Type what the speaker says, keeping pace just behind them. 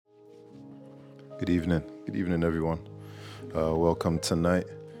Good evening. Good evening, everyone. Welcome tonight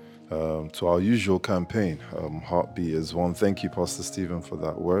to our usual campaign. Heartbeat is one. Thank you, Pastor Stephen, for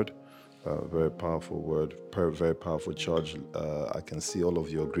that word. Very powerful word, very powerful charge. I can see all of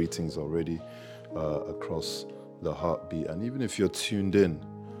your greetings already across the heartbeat. And even if you're tuned in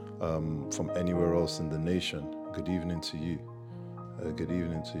from anywhere else in the nation, good evening to you. Good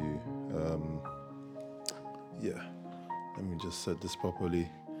evening to you. Yeah, let me just set this properly.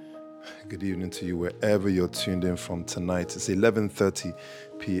 Good evening to you wherever you're tuned in from tonight. It's 11:30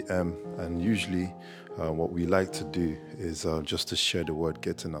 p.m. and usually what we like to do is just to share the word,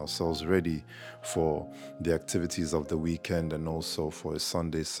 getting ourselves ready for the activities of the weekend and also for a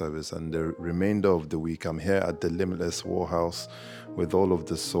Sunday service. And the remainder of the week, I'm here at the Limitless Warhouse with all of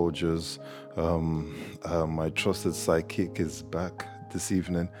the soldiers. My trusted sidekick is back this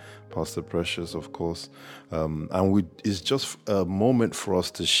evening, Pastor Precious, of course. It's just a moment for us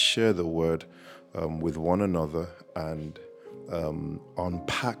to share the word with one another and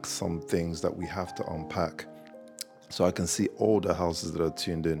unpack some things that we have to unpack. So I can see all the houses that are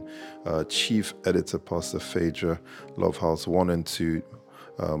tuned in. Chief Editor, Pastor Phaedra, Love House 1 and 2,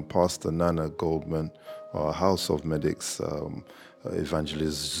 Pastor Nana Goldman, House of Medics,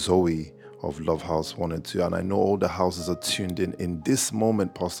 Evangelist Zoe of Love House 1 and 2. And I know all the houses are tuned in. In this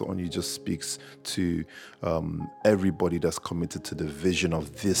moment, Pastor Onyi just speaks to everybody that's committed to the vision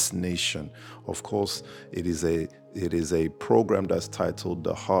of this nation. Of course, it is a program that's titled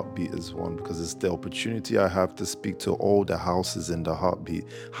The Heartbeat is One because it's the opportunity I have to speak to all the houses in the heartbeat.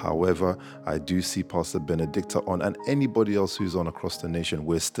 However, I do see Pastor Benedicta on and anybody else who's on across the nation.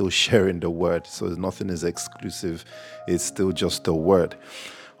 We're still sharing the word, so nothing is exclusive. It's still just the word.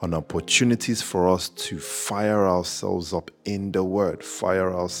 On opportunities for us to fire ourselves up in the word,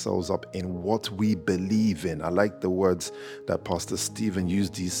 fire ourselves up in what we believe in. I like the words that Pastor Stephen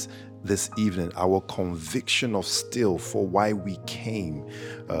used this evening, our conviction of still for why we came.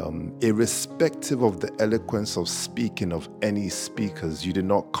 Irrespective of the eloquence of speaking of any speakers, you did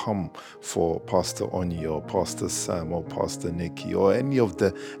not come for Pastor Onyi or Pastor Sam or Pastor Nikki or any of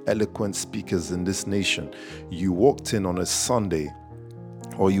the eloquent speakers in this nation. You walked in on a Sunday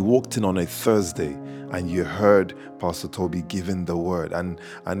or you walked in on a Thursday and you heard Pastor Toby giving the word, and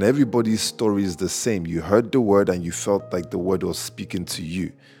everybody's story is the same. You heard the word and you felt like the word was speaking to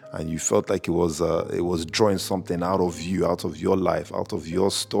you, and you felt like it was drawing something out of you, out of your life, out of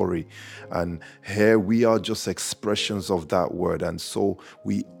your story. And here we are, just expressions of that word. And so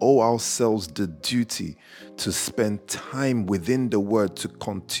we owe ourselves the duty to spend time within the word, to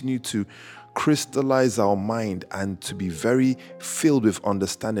continue to crystallize our mind and to be very filled with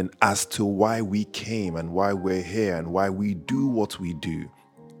understanding as to why we came and why we're here and why we do what we do.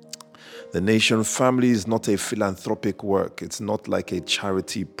 The Nxtion family is not a philanthropic work. It's not like a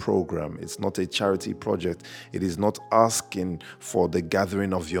charity program. It's not a charity project. It is not asking for the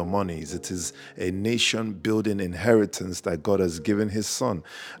gathering of your monies. It is a nation-building inheritance that God has given His Son.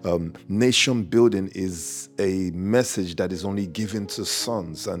 Nation building is a message that is only given to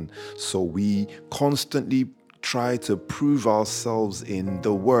sons. And so we constantly try to prove ourselves in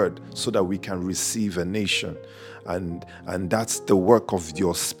the word so that we can receive a nation. And that's the work of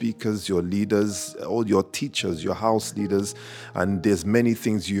your speakers, your leaders, all your teachers, your house leaders. And there's many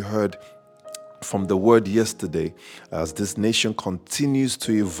things you heard from the word yesterday as this nation continues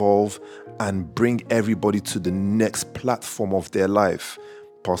to evolve and bring everybody to the next platform of their life.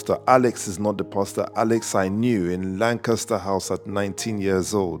 Pastor Alex is not the Pastor Alex I knew in Lancaster House at 19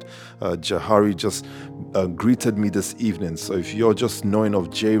 years old. Jahari just greeted me this evening. So if you're just knowing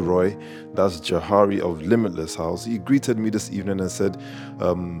of J. Roy, that's Jahari of Limitless House. He greeted me this evening and said,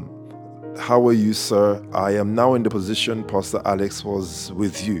 how are you, sir? I am now in the position Pastor Alex was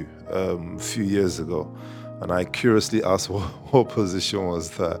with you a few years ago. And I curiously asked, what position was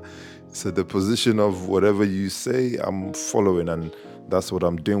that? He said, the position of whatever you say, I'm following, and that's what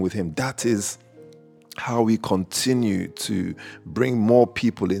I'm doing with him. That is how we continue to bring more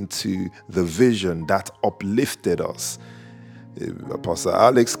people into the vision that uplifted us. Pastor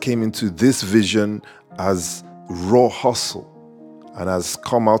Alex came into this vision as raw hustle and has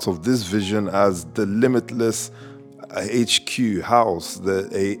come out of this vision as the Limitless HQ house,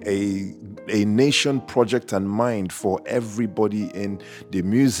 a nation project and mind for everybody in the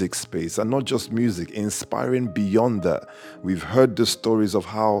music space, and not just music, inspiring beyond that. We've heard the stories of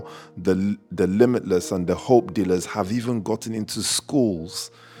how the Limitless and the Hope Dealers have even gotten into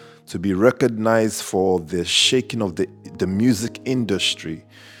schools to be recognized for the shaking of the music industry.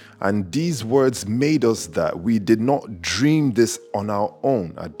 And these words made us that. We did not dream this on our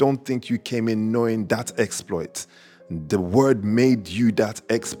own. I don't think you came in knowing that exploit. The word made you that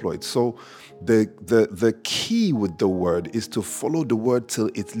exploit. So the key with the word is to follow the word till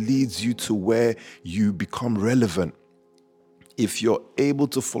it leads you to where you become relevant. If you're able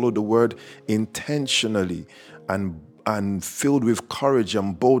to follow the word intentionally and filled with courage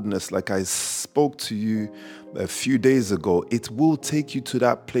and boldness, like I spoke to you a few days ago, it will take you to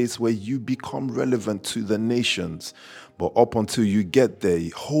that place where you become relevant to the nations. But up until you get there,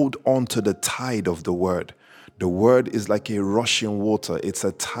 hold on to the tide of the word. The word is like a rushing water. It's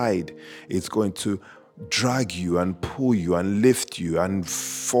a tide. It's going to drag you and pull you and lift you and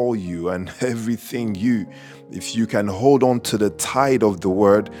fall you and everything you. If you can hold on to the tide of the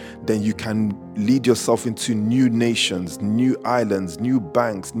word, then you can lead yourself into new nations, new islands, new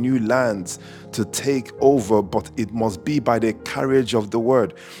banks, new lands to take over, but it must be by the courage of the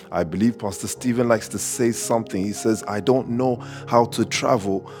word. I believe Pastor Stephen likes to say something. He says, I don't know how to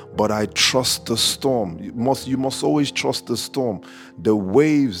travel, but I trust the storm. You must always trust the storm. The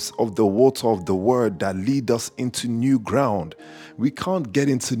waves of the water of the word that lead us into new ground. We can't get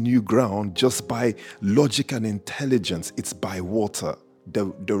into new ground just by logic and intelligence. It's by water. The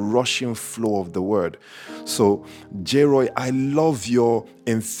rushing flow of the word. So, J-Roy, I love your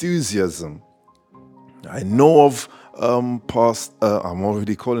enthusiasm. I know of I'm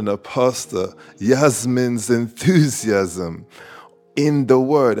already calling her Pastor Yasmin's enthusiasm in the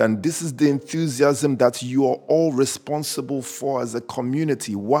word. And this is the enthusiasm that you are all responsible for as a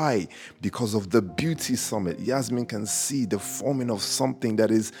community. Why? Because of the Beauty Summit. Yasmin can see the forming of something that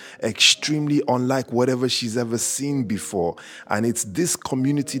is extremely unlike whatever she's ever seen before. And it's this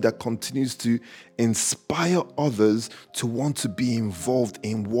community that continues to inspire others to want to be involved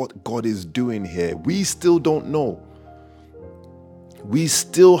in what God is doing here. We still don't know. We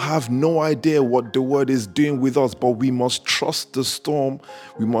still have no idea what the word is doing with us, but we must trust the storm.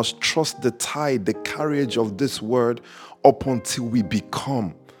 We must trust the tide, the courage of this word up until we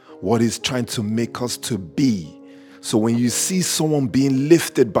become what is trying to make us to be. So when you see someone being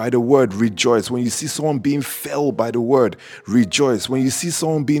lifted by the word, rejoice. When you see someone being felled by the word, rejoice. When you see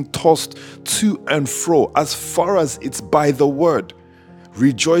someone being tossed to and fro, as far as it's by the word,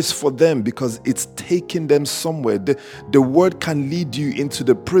 rejoice for them because it's taking them somewhere. The word can lead you into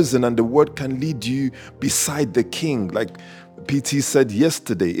the prison and the word can lead you beside the king. Like PT said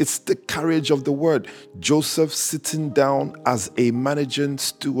yesterday, it's the courage of the word. Joseph sitting down as a managing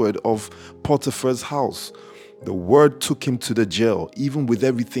steward of Potiphar's house. The word took him to the jail, even with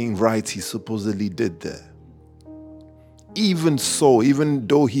everything right he supposedly did there. Even so, even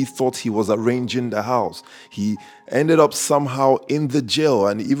though he thought he was arranging the house, he ended up somehow in the jail.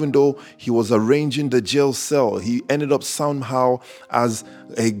 And even though he was arranging the jail cell, he ended up somehow as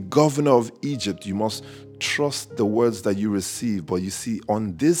a governor of Egypt. You must trust the words that you receive. But you see,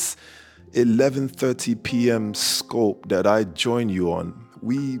 on this 11:30 p.m. scope that I join you on,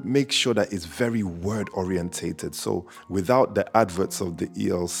 we make sure that it's very word orientated. So without the adverts of the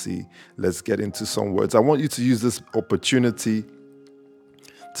ELC, let's get into some words. I want you to use this opportunity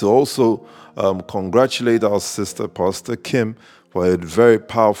to also congratulate our sister, Pastor Kim, for a very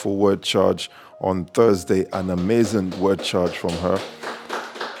powerful word charge on Thursday, an amazing word charge from her.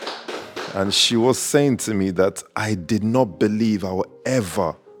 And she was saying to me that I did not believe I would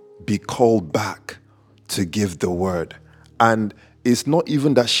ever be called back to give the word. And it's not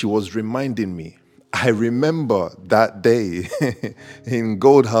even that she was reminding me. I remember that day in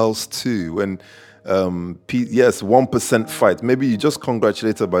Gold House 2 when, 1% fight. Maybe you just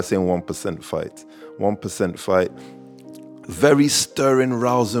congratulate her by saying 1% fight. 1% fight. Very stirring,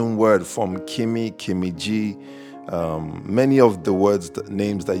 rousing word from Kimmy G. Many of the words, the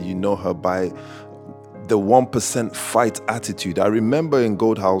names that you know her by, the 1% fight attitude. I remember in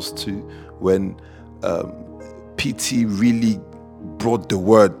Gold House 2 when PT really brought the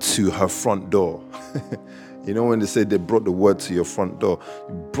word to her front door. You know when they say they brought the word to your front door,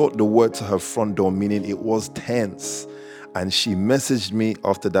 brought the word to her front door, meaning it was tense. And she messaged me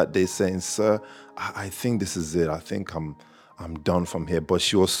after that day saying, "Sir, I think this is it. I think I'm done from here." But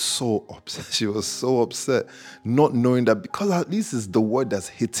she was so upset. She was so upset, not knowing that because at least it's the word that's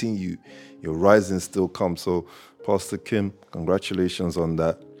hitting you, your rising still comes. So, Pastor Kim, congratulations on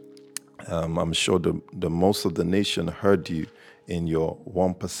that. I'm sure the most of the nation heard you in your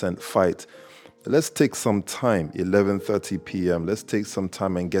 1% fight. Let's take some time, 11:30 p.m. Let's take some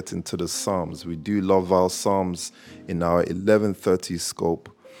time and get into the Psalms. We do love our Psalms in our 11:30 scope.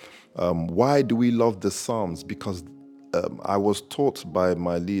 Why do we love the Psalms? Because I was taught by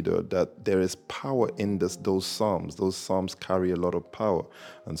my leader that there is power in those psalms. Those psalms carry a lot of power.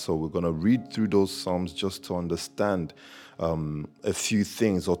 And so we're going to read through those psalms just to understand a few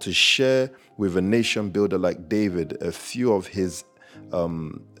things, or to share with a nation builder like David a few of his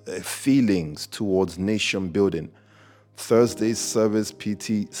feelings towards nation building. Thursday's service,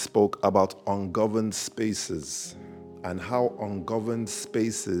 PT spoke about ungoverned spaces and how ungoverned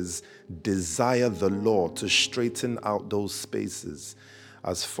spaces desire the Lord to straighten out those spaces.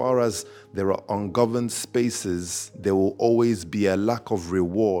 As far as there are ungoverned spaces, there will always be a lack of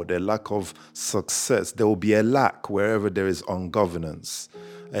reward, a lack of success. There will be a lack wherever there is ungovernance.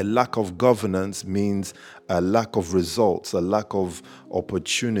 A lack of governance means a lack of results, a lack of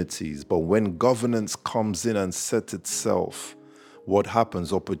opportunities. But when governance comes in and sets itself, what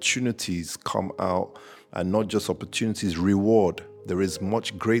happens? Opportunities come out, and not just opportunities, reward. There is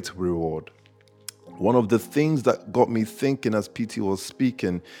much great reward. One of the things that got me thinking as PT was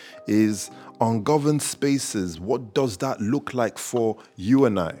speaking is ungoverned spaces. What does that look like for you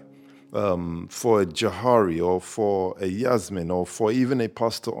and I? For a Jahari, or for a Yasmin, or for even a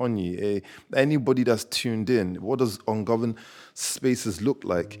Pastor Onyi, anybody that's tuned in, what does ungoverned spaces look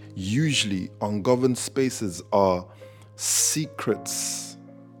like? Usually, ungoverned spaces are secrets.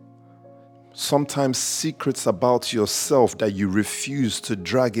 Sometimes secrets about yourself that you refuse to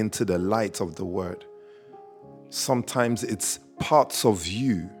drag into the light of the word. Sometimes it's parts of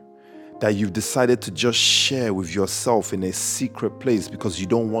you that you've decided to just share with yourself in a secret place because you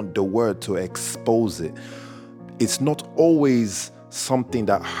don't want the word to expose it. It's not always something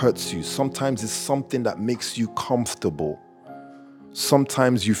that hurts you. Sometimes it's something that makes you comfortable.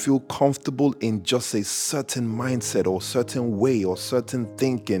 Sometimes you feel comfortable in just a certain mindset or certain way or certain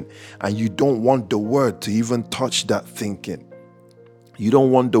thinking, and you don't want the word to even touch that thinking. You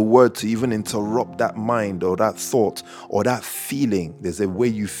don't want the word to even interrupt that mind or that thought or that feeling. There's a way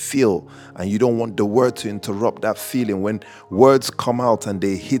you feel, and you don't want the word to interrupt that feeling. When words come out and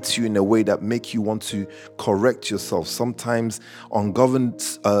they hit you in a way that make you want to correct yourself, sometimes an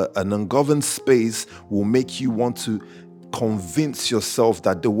ungoverned space will make you want to convince yourself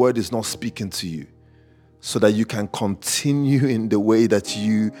that the word is not speaking to you, so that you can continue in the way that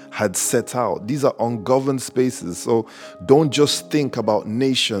you had set out. These are ungoverned spaces. So don't just think about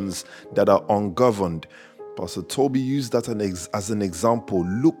nations that are ungoverned. Pastor Toby used that as an example.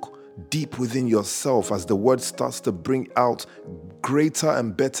 Look deep within yourself as the word starts to bring out greater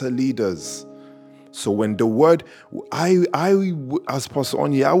and better leaders. So when the word, I as Pastor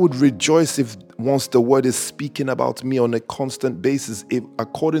Onye, I would rejoice if once the word is speaking about me on a constant basis, if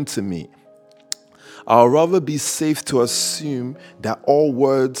according to me, I'll rather be safe to assume that all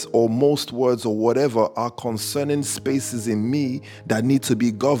words or most words or whatever are concerning spaces in me that need to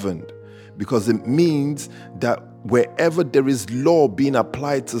be governed, because it means that wherever there is law being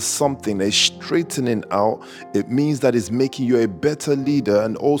applied to something, a straightening out, it means that it's making you a better leader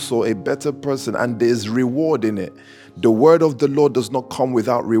and also a better person, and there's reward in it. The word of the Lord does not come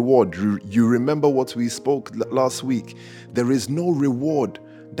without reward. You remember what we spoke last week. There is no reward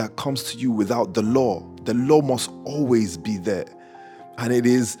that comes to you without the law. The law must always be there. And it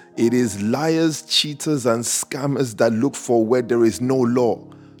is liars, cheaters, and scammers that look for where there is no law,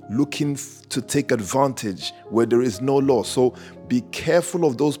 looking to take advantage where there is no law. So be careful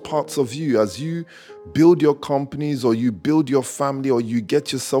of those parts of you as you build your companies, or you build your family, or you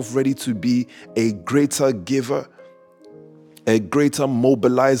get yourself ready to be a greater giver, a greater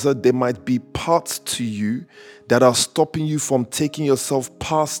mobilizer. There might be parts to you that are stopping you from taking yourself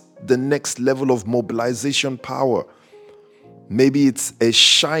past the next level of mobilization power. Maybe it's a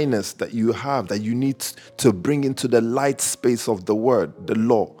shyness that you have that you need to bring into the light space of the word, the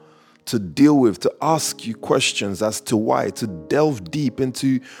law, to deal with, to ask you questions as to why, to delve deep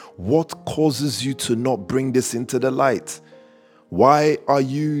into what causes you to not bring this into the light. Why are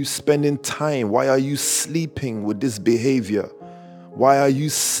you spending time? Why are you sleeping with this behavior? Why are you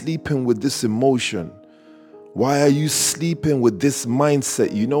sleeping with this emotion? Why are you sleeping with this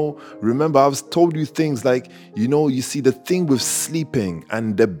mindset? Remember, I've told you things like, you see, the thing with sleeping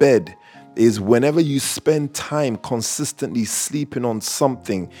and the bed is whenever you spend time consistently sleeping on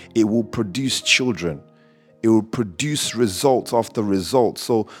something, it will produce children. It will produce results after results.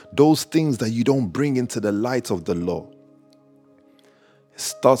 So those things that you don't bring into the light of the law, it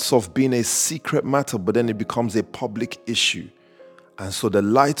starts off being a secret matter, but then it becomes a public issue. And so the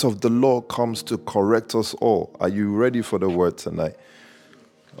light of the law comes to correct us all. Are you ready for the word tonight?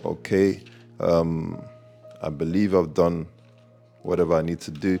 Okay. I believe I've done whatever I need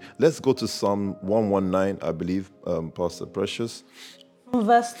to do. Let's go to Psalm 119, I believe, Pastor Precious.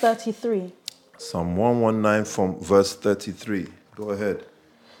 Verse 33. Psalm 119 from verse 33. Go ahead.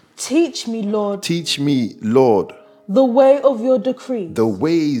 Teach me, Lord, Teach me, Lord, the way of your decrees, the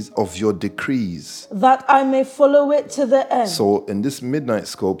ways of your decrees. that I may follow it to the end. So in this midnight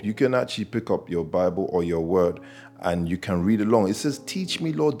scope, you can actually pick up your Bible or your word and you can read along. It says, teach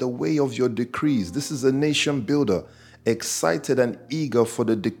me, Lord, the way of your decrees. This is a nation builder, excited and eager for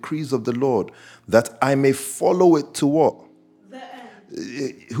the decrees of the Lord, that I may follow it to what?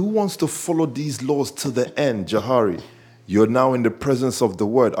 Who wants to follow these laws to the end, Jahari? You're now in the presence of the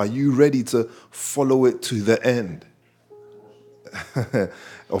word. Are you ready to follow it to the end?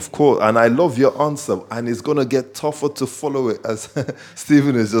 Of course. And I love your answer. And it's going to get tougher to follow it, as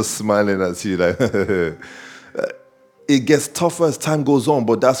Stephen is just smiling at you like, it gets tougher as time goes on,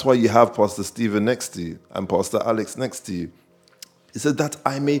 but that's why you have Pastor Stephen next to you and Pastor Alex next to you. He said that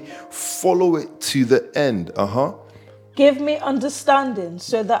I may follow it to the end. Give me understanding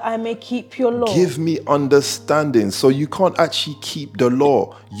so that I may keep your law. Give me understanding. So you can't actually keep the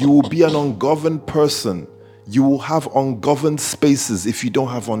law. You will be an ungoverned person. You will have ungoverned spaces if you don't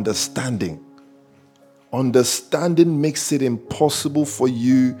have understanding. Understanding makes it impossible for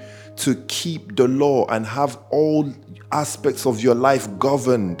you to keep the law and have all aspects of your life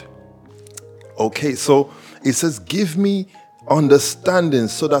governed. Okay, so it says, give me understanding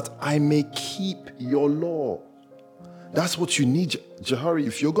so that I may keep your law. That's what you need, Jahari.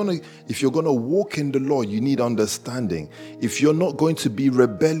 If you're gonna walk in the law, you need understanding. If you're not going to be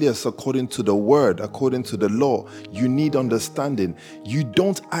rebellious according to the word, according to the law, you need understanding. You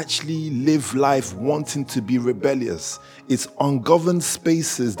don't actually live life wanting to be rebellious. It's ungoverned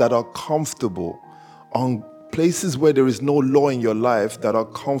spaces that are comfortable, on places where there is no law in your life that are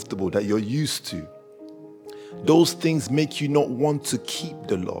comfortable, that you're used to. Those things make you not want to keep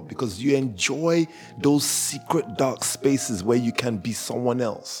the law because you enjoy those secret dark spaces where you can be someone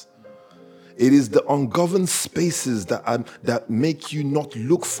else. It is the ungoverned spaces that make you not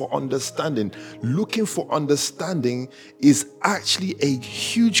look for understanding. Looking for understanding is actually a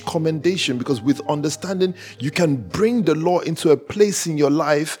huge commendation, because with understanding, you can bring the law into a place in your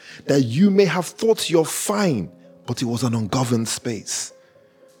life that you may have thought you're fine, but it was an ungoverned space.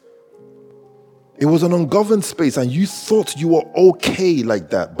 It was an ungoverned space and you thought you were okay like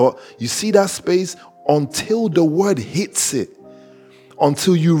that. But you see that space until the word hits it,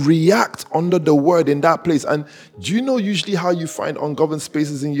 until you react under the word in that place. And do you know usually how you find ungoverned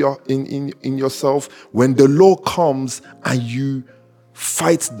spaces in yourself? When the law comes and you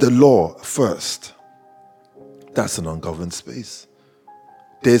fight the law first. That's an ungoverned space.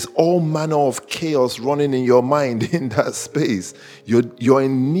 There's all manner of chaos running in your mind in that space. You're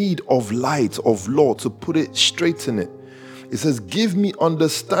in need of light, of law, to put it straight in it. It says, give me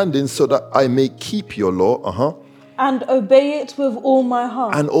understanding so that I may keep your law. And obey it with all my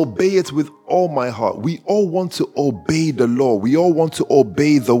heart. And obey it with all my heart. We all want to obey the law. We all want to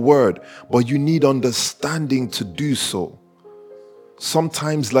obey the word. But you need understanding to do so.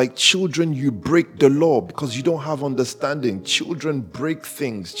 Sometimes, like children, you break the law because you don't have understanding. Children break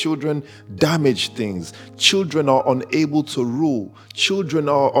things. Children damage things. Children are unable to rule. Children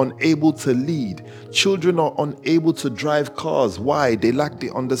are unable to lead. Children are unable to drive cars. Why? They lack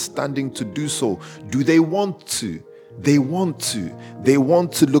the understanding to do so. Do they want to? They want to. They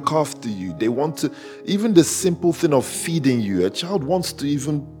want to look after you. They want to. Even the simple thing of feeding you. A child wants to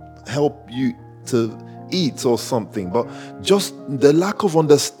even help you to eat or something, but just the lack of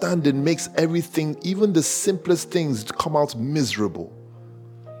understanding makes everything, even the simplest things, come out miserable.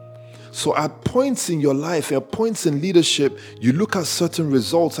 So at points in your life, at points in leadership, you look at certain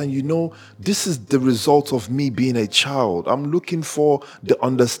results and you know, this is the result of me being a child. I'm looking for the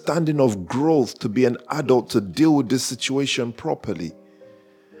understanding of growth to be an adult, to deal with this situation properly.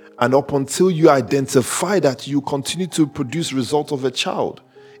 And up until you identify that, you continue to produce results of a child.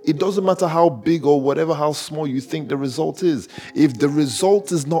 It doesn't matter how big or whatever, how small you think the result is. If the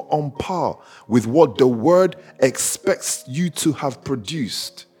result is not on par with what the word expects you to have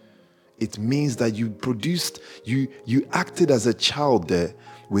produced, it means that you acted as a child there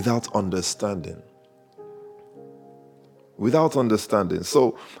without understanding. Without understanding.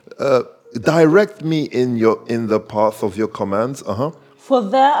 So direct me in the path of your commands. For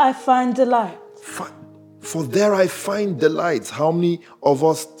there I find delight. For there I find delight. How many of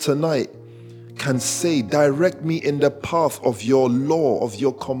us tonight can say, direct me in the path of your law, of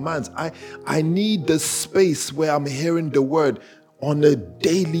your commands? I need the space where I'm hearing the word on a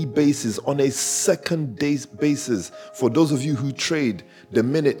daily basis, on a second day basis. For those of you who trade, the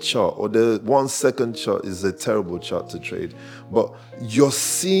minute chart or the 1 second chart is a terrible chart to trade. But you're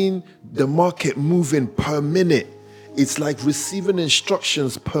seeing the market moving per minute. It's like receiving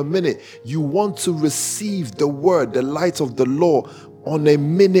instructions per minute. You want to receive the word, the light of the law on a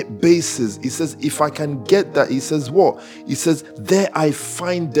minute basis. He says, if I can get that, he says what? He says, there I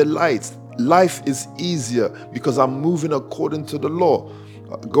find delight. Life is easier because I'm moving according to the law.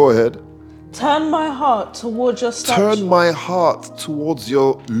 Go ahead. Turn my heart towards your statutes. Turn my heart towards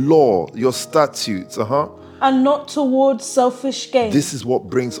your law, your statutes. And not towards selfish gain. This is what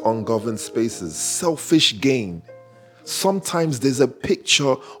brings ungoverned spaces. Selfish gain. Sometimes there's a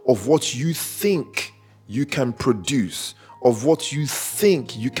picture of what you think you can produce, of what you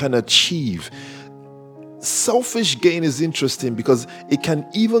think you can achieve. Selfish gain is interesting because it can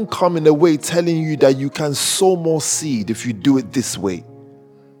even come in a way telling you that you can sow more seed if you do it this way.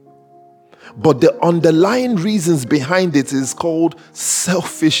 But the underlying reasons behind it is called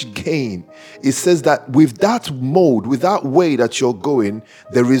selfish gain. It says that with that mode, with that way that you're going,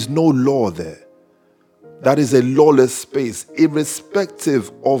 there is no law there. That is a lawless space. Irrespective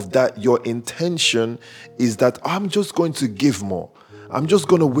of that, your intention is that I'm just going to give more. I'm just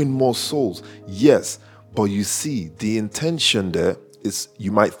going to win more souls. Yes, but you see, the intention there is,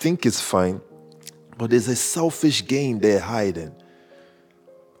 you might think it's fine, but there's a selfish gain there hiding.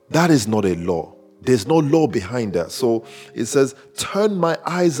 That is not a law. There's no law behind that. So it says, turn my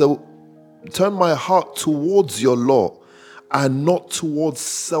heart towards your law and not towards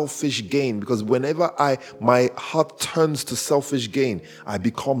selfish gain. Because whenever my heart turns to selfish gain, I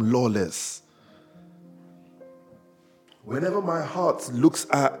become lawless. Whenever my heart looks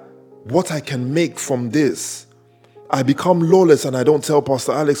at what I can make from this, I become lawless and I don't tell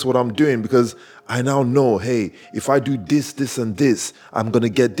Pastor Alex what I'm doing because I now know, hey, if I do this, this, and this, I'm going to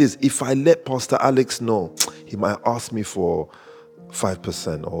get this. If I let Pastor Alex know, he might ask me for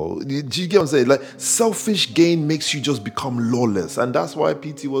 5%. Or do you get what I'm saying? Like, selfish gain makes you just become lawless. And that's why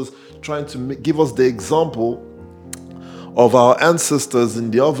PT was trying to give us the example of our ancestors in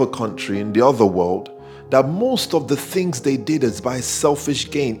the other country, in the other world, that most of the things they did is by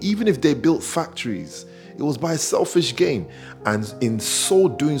selfish gain. Even if they built factories, it was by selfish gain. And in so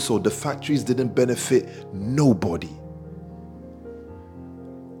doing so, the factories didn't benefit nobody.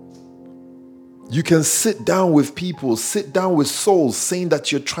 You can sit down with people, sit down with souls, saying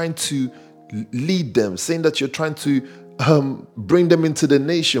that you're trying to lead them, saying that you're trying to bring them into the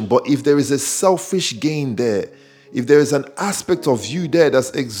nation. But if there is a selfish gain there, if there is an aspect of you there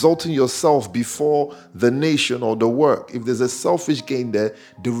that's exalting yourself before the nation or the work, if there's a selfish gain there,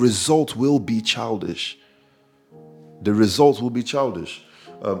 the result will be childish. The result will be childish.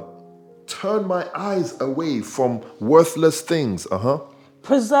 Turn my eyes away from worthless things.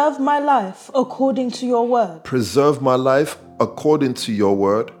 Preserve my life according to your word. Preserve my life according to your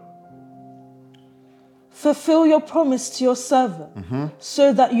word. Fulfill your promise to your servant,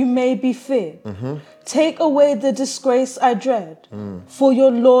 so that you may be feared. Take away the disgrace I dread, for your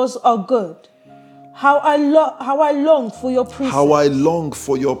laws are good. How I long for your precepts. How I long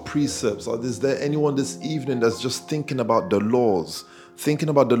for your precepts. Is there anyone this evening that's just thinking about the laws? Thinking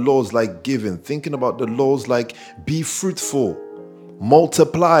about the laws like giving. Thinking about the laws like be fruitful.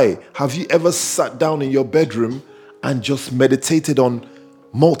 Multiply. Have you ever sat down in your bedroom and just meditated on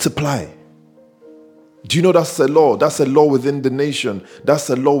multiply? Do you know that's a law? That's a law within the nation. That's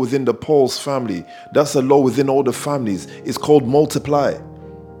a law within the Paul's family. That's a law within all the families. It's called multiply.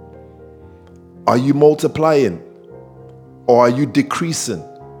 Are you multiplying or are you decreasing?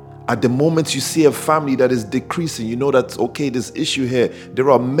 At the moment you see a family that is decreasing, you know that, okay, this issue here, there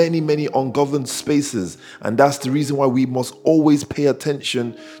are many, many ungoverned spaces. And that's the reason why we must always pay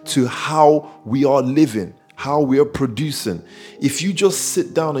attention to how we are living, how we are producing. If you just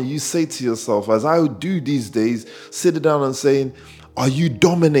sit down and you say to yourself, as I would do these days, sit down and saying, are you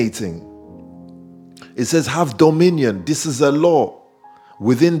dominating? It says, have dominion. This is a law.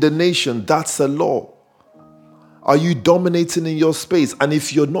 Within the nation, that's a law. Are you dominating in your space? And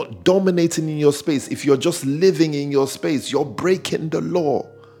if you're not dominating in your space, if you're just living in your space, you're breaking the law.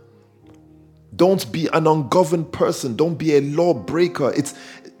 Don't be an ungoverned person. Don't be a lawbreaker. It's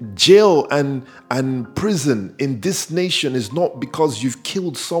jail and prison in this nation is not because you've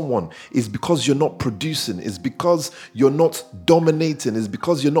killed someone. It's because you're not producing. It's because you're not dominating. It's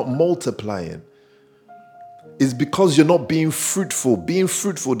because you're not multiplying. It's because you're not being fruitful. Being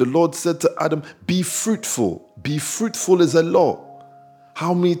fruitful, the Lord said to Adam, be fruitful. Be fruitful is a law.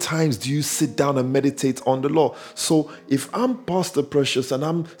 How many times do you sit down and meditate on the law? So if I'm Pastor Precious and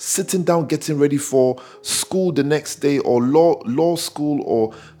I'm sitting down getting ready for school the next day or law school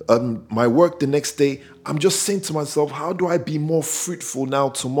or my work the next day, I'm just saying to myself, how do I be more fruitful now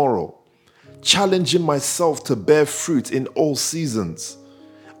tomorrow? Challenging myself to bear fruit in all seasons.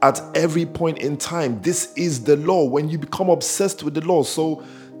 at every point in time. This is the law. When you become obsessed with the law. So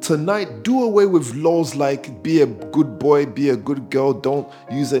tonight, do away with laws like be a good boy, be a good girl, don't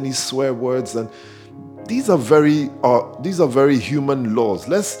use any swear words. And these are very human laws.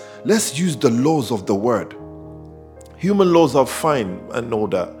 Let's use the laws of the word. Human laws are fine and all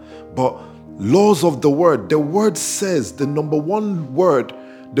that, but laws of the word says the number one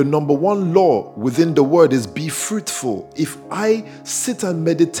law within the word is be fruitful. If I sit and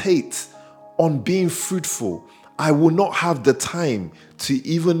meditate on being fruitful, I will not have the time to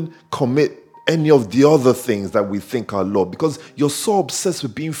even commit any of the other things that we think are law, because you're so obsessed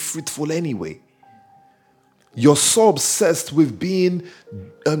with being fruitful anyway. You're so obsessed with being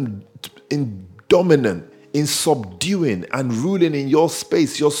dominant, in subduing and ruling in your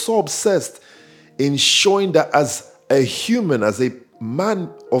space. You're so obsessed in showing that as a human, as a man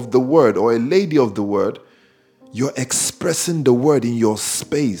of the word or a lady of the word, you're expressing the word in your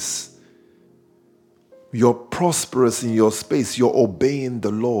space. You're prosperous in your space. You're obeying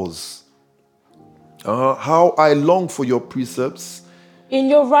the laws. How I long for your precepts. In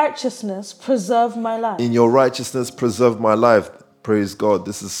your righteousness, preserve my life. In your righteousness, preserve my life. Praise God.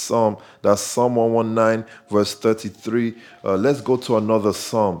 This is Psalm 119, verse 33. Let's go to another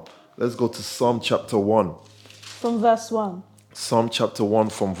Psalm. Let's go to Psalm chapter 1. From verse 1. Psalm chapter 1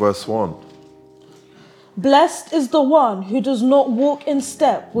 from verse 1. Blessed is the one who does not walk in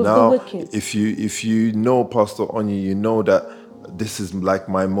step with the wicked. If you know Pastor Onyi, you know that this is like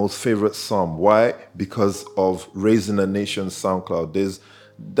my most favorite psalm. Why? Because of Raising a Nation SoundCloud.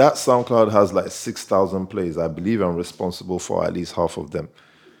 That SoundCloud has like 6,000 plays. I believe I'm responsible for at least half of them.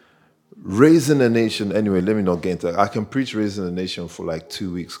 Raising a Nation, anyway, let me not get into it. I can preach Raising a Nation for like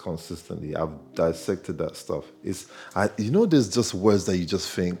 2 weeks consistently. I've dissected that stuff. There's just words that you just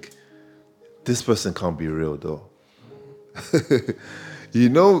think, this person can't be real though.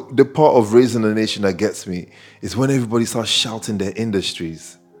 The part of Raising a Nation that gets me is when everybody starts shouting their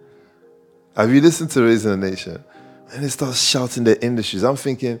industries. Have you listened to Raising a Nation? And they start shouting their industries. I'm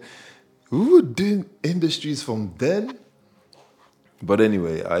thinking, who would do industries from then? But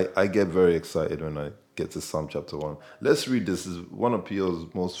anyway, I get very excited when I get to Psalm chapter 1. Let's read this. This is one of Pio's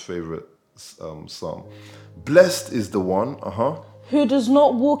most favorite psalm. Blessed is the one, who does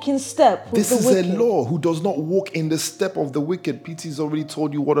not walk in step with the wicked. This is a law, who does not walk in the step of the wicked. PT's already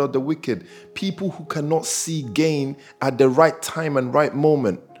told you what are the wicked. People who cannot see gain at the right time and right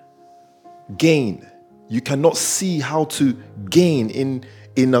moment. Gain. You cannot see how to gain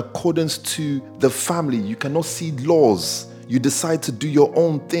in accordance to the family. You cannot see laws. You decide to do your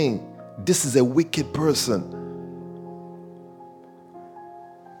own thing. This is a wicked person.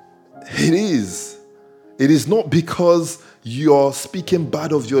 It is. It is not because you're speaking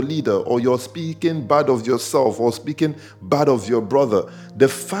bad of your leader or you're speaking bad of yourself or speaking bad of your brother. The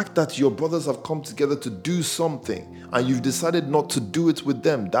fact that your brothers have come together to do something and you've decided not to do it with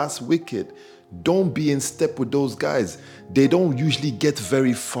them, that's wicked. Don't be in step with those guys. They don't usually get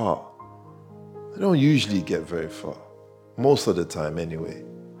very far. Most of the time anyway.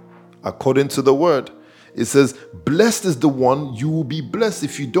 According to the word, it says, blessed is the one, you will be blessed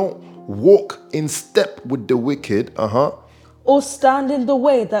if you don't walk in step with the wicked. Or stand in the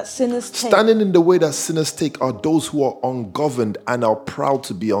way that sinners take. Standing in the way that sinners take are those who are ungoverned and are proud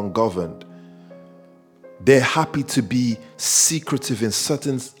to be ungoverned. They're happy to be secretive in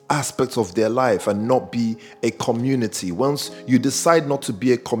certain aspects of their life and not be a community. Once you decide not to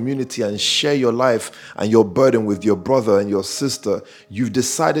be a community and share your life and your burden with your brother and your sister, you've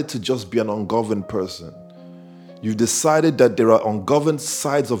decided to just be an ungoverned person. You've decided that there are ungoverned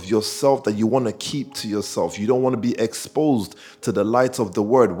sides of yourself that you want to keep to yourself. You don't want to be exposed to the light of the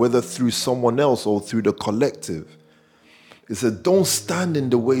word, whether through someone else or through the collective. It said, don't stand in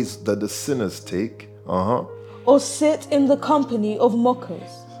the ways that the sinners take. Or sit in the company of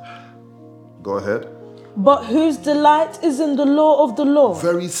mockers. Go ahead. But whose delight is in the law of the Lord.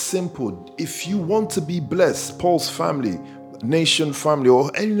 Very simple. If you want to be blessed, Paul's family, Nation family, or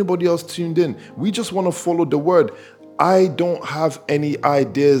anybody else tuned in, we just want to follow the word. I don't have any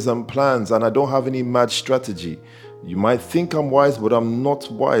ideas and plans, and I don't have any mad strategy. You might think I'm wise, but I'm not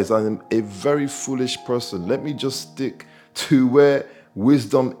wise. I'm a very foolish person. Let me just stick to where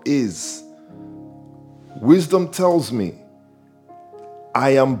wisdom is. Wisdom tells me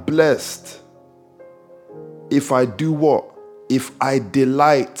I am blessed if I do what? If I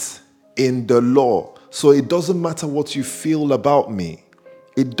delight in the law. So it doesn't matter what you feel about me.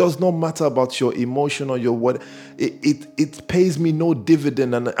 It does not matter about your emotion or your what. It pays me no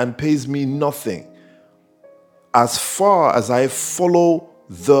dividend and pays me nothing. As far as I follow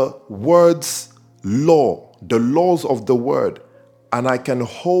the word's law, the laws of the word, and I can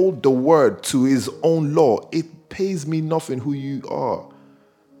hold the word to his own law, it pays me nothing who you are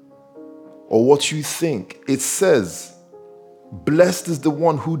or what you think. It says, blessed is the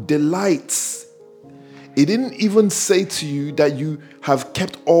one who delights. It didn't even say to you that you have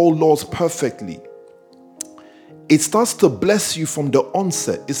kept all laws perfectly. It starts to bless you from the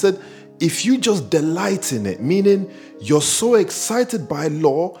onset. It said, if you just delight in it, meaning you're so excited by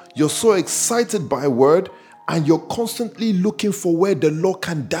law, you're so excited by word, and you're constantly looking for where the law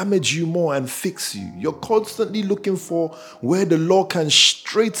can damage you more and fix you. You're constantly looking for where the law can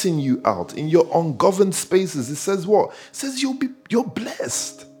straighten you out in your ungoverned spaces. It says what? It says you're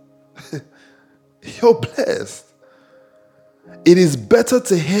blessed. You're blessed. It is better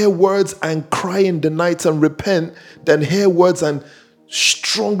to hear words and cry in the night and repent than hear words and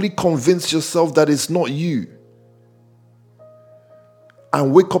strongly convince yourself that it's not you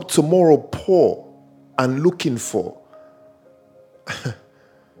and wake up tomorrow poor and looking for.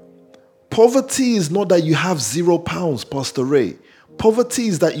 Poverty is not that you have £0, Pastor Ray. Poverty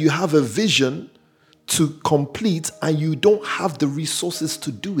is that you have a vision to complete and you don't have the resources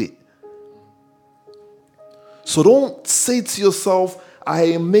to do it. So don't say to yourself, I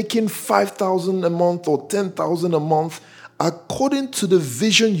am making 5,000 a month or 10,000 a month. According to the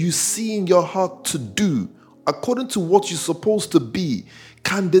vision you see in your heart to do, according to what you're supposed to be,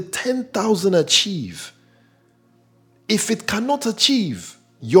 can the 10,000 achieve? If it cannot achieve,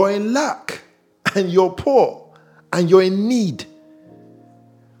 you're in lack and you're poor and you're in need.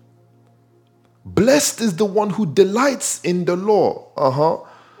 Blessed is the one who delights in the law.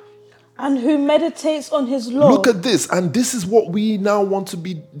 And who meditates on his law. Look at this. And this is what we now want to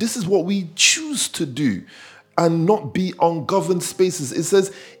be. This is what we choose to do and not be ungoverned spaces. It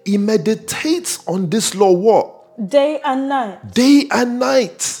says he meditates on this law what? Day and night. Day and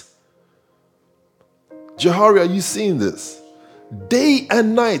night. Jahari, are you seeing this? Day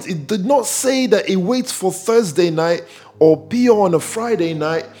and night. It did not say that he waits for Thursday night or Pio on a Friday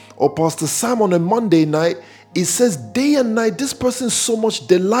night or Pastor Sam on a Monday night. It says day and night, this person so much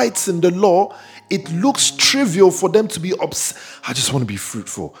delights in the law, it looks trivial for them to be I just want to be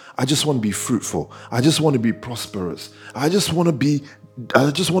fruitful. I just want to be fruitful. I just want to be prosperous. I just want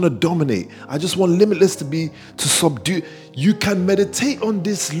to dominate. I just want limitless to subdue. You can meditate on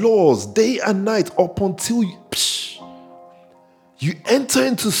these laws day and night up until you enter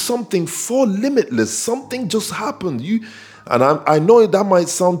into something for limitless. Something just happened. I know that might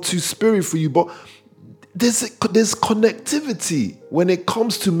sound too spiritual for you, but there's connectivity when it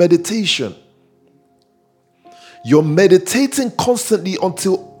comes to meditation. You're meditating constantly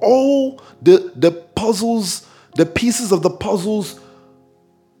until all the puzzles, the pieces of the puzzles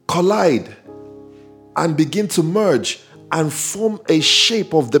collide and begin to merge and form a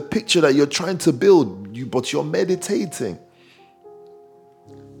shape of the picture that you're trying to build. But you're meditating.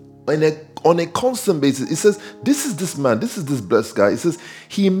 On a constant basis, it says, this is this man, this is this blessed guy. It says,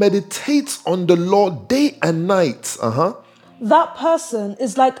 he meditates on the law day and night. That person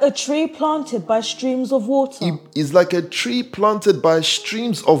is like a tree planted by streams of water. He is like a tree planted by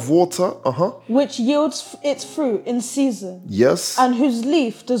streams of water. Which yields its fruit in season. Yes. And whose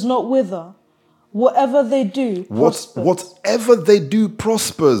leaf does not wither. Whatever they do prospers. Whatever they do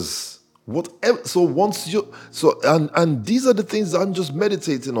prospers. Whatever. And these are the things I'm just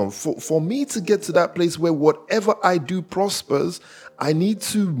meditating on. For me to get to that place where whatever I do prospers, I need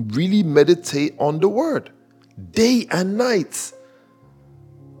to really meditate on the word day and night.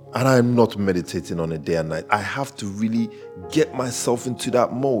 And I'm not meditating on it day and night. I have to really get myself into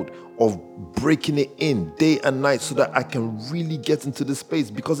that mode of breaking it in day and night so that I can really get into the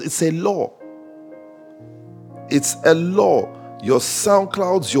space, because it's a law. It's a law. Your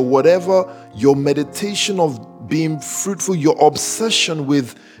SoundClouds, your whatever, your meditation of being fruitful, your obsession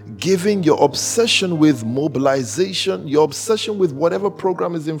with giving, your obsession with mobilization, your obsession with whatever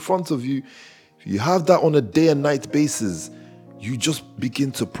program is in front of you, if you have that on a day and night basis, you just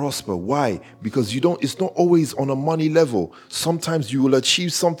begin to prosper. Why? Because it's not always on a money level. Sometimes you will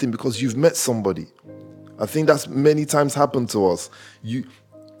achieve something because you've met somebody. I think that's many times happened to us.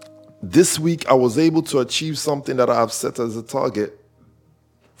 This week, I was able to achieve something that I have set as a target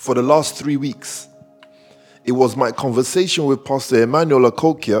for the last 3 weeks. It was my conversation with Pastor Emmanuel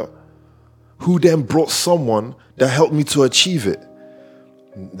Akokia, who then brought someone that helped me to achieve it.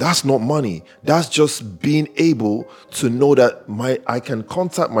 That's not money. That's just being able to know that I can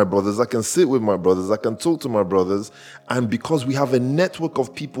contact my brothers, I can sit with my brothers, I can talk to my brothers, and because we have a network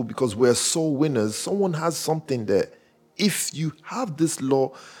of people, because we're soul winners, someone has something there. If you have this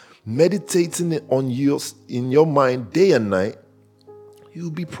law, meditating it on in your mind day and night,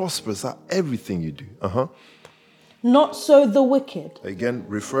 you'll be prosperous at everything you do. Not so the wicked. Again,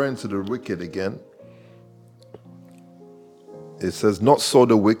 referring to the wicked again. It says, not so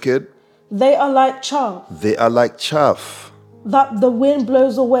the wicked. They are like chaff They are like chaff. that the wind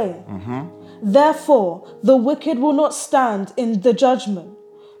blows away. Therefore, the wicked will not stand in the judgment,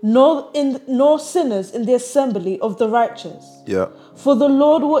 nor sinners in the assembly of the righteous. Yeah. For the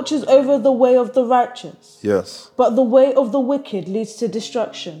Lord watches over the way of the righteous, Yes. but the way of the wicked leads to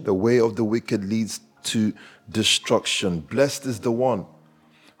destruction. The way of the wicked leads to destruction. Blessed is the one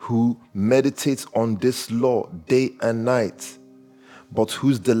who meditates on this law day and night, but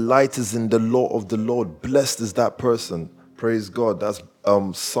whose delight is in the law of the Lord. Blessed is that person. Praise God. That's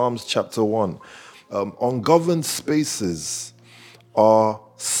Psalms chapter 1. Ungoverned spaces are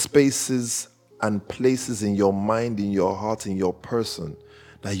spaces and places in your mind, in your heart, in your person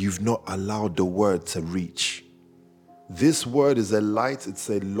that you've not allowed the word to reach. This word is a light, it's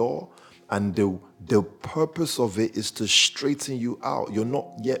a law, and the purpose of it is to straighten you out. You're not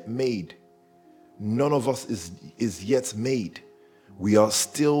yet made. None of us is yet made. We are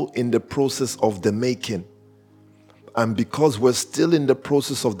still in the process of the making. And because we're still in the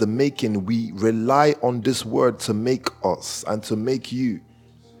process of the making, we rely on this word to make us and to make you.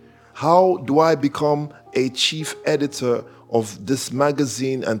 How do I become a chief editor of this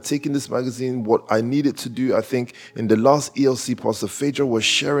magazine and taking this magazine, what I needed to do? I think in the last ELC, Pastor Phaedra was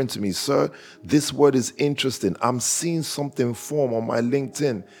sharing to me, sir, this word is interesting. I'm seeing something form on my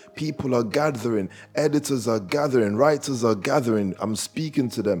LinkedIn. People are gathering, editors are gathering, writers are gathering. I'm speaking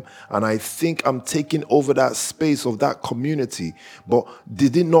to them. And I think I'm taking over that space of that community. But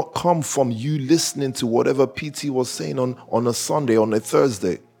did it not come from you listening to whatever PT was saying on a Sunday, on a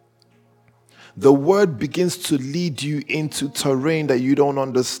Thursday? The word begins to lead you into terrain that you don't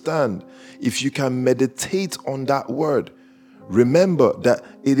understand. If you can meditate on that word, remember that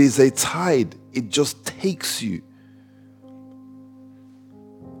it is a tide. It just takes you.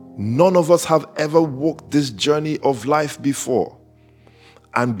 None of us have ever walked this journey of life before.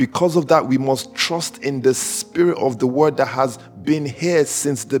 And because of that, we must trust in the spirit of the word that has been here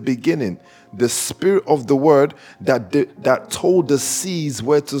since the beginning. The spirit of the word that told the seas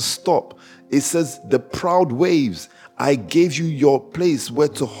where to stop. It says, the proud waves, I gave you your place where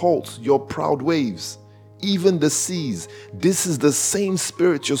to halt, your proud waves. Even the seas. This is the same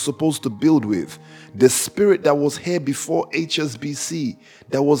spirit you're supposed to build with. The spirit that was here before HSBC,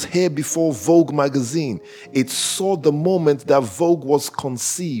 that was here before Vogue magazine. It saw the moment that Vogue was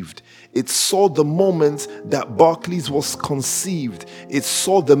conceived. It saw the moment that Barclays was conceived. It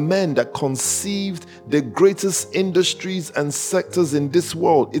saw the men that conceived the greatest industries and sectors in this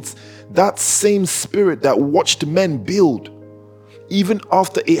world. It's that same spirit that watched men build. Even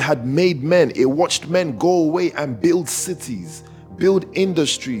after it had made men, it watched men go away and build cities, build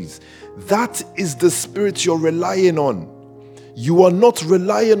industries. That is the spirit you're relying on. You are not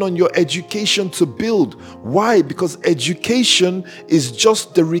relying on your education to build. Why? Because education is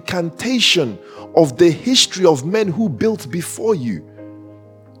just the recantation of the history of men who built before you.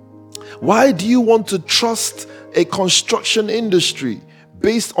 Why do you want to trust a construction industry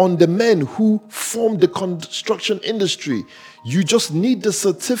based on the men who formed the construction industry? You just need the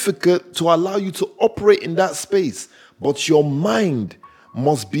certificate to allow you to operate in that space. But your mind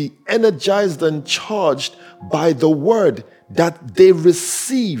must be energized and charged by the word that they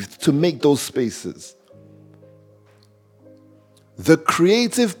received to make those spaces. The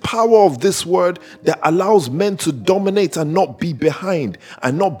creative power of this word that allows men to dominate and not be behind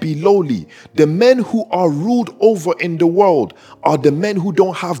and not be lowly. The men who are ruled over in the world are the men who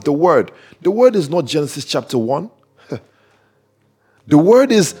don't have the word. The word is not Genesis chapter 1. The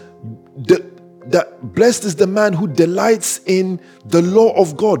word is that blessed is the man who delights in the law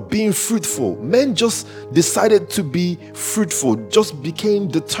of God, being fruitful. Men just decided to be fruitful, just became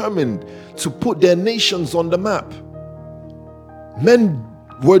determined to put their nations on the map. Men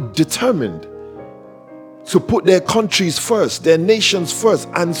were determined to put their countries first, their nations first.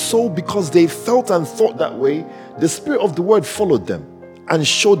 And so because they felt and thought that way, the spirit of the word followed them and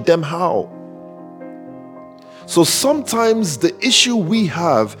showed them how. So sometimes the issue we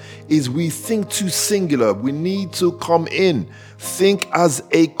have is we think too singular. We need to come in, think as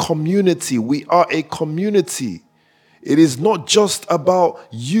a community. We are a community. It is not just about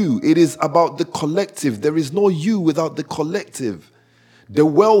you. It is about the collective. There is no you without the collective. The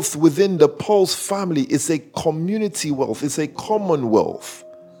wealth within the Pulse family is a community wealth. It's a commonwealth.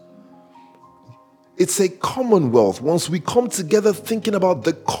 It's a commonwealth. Once we come together thinking about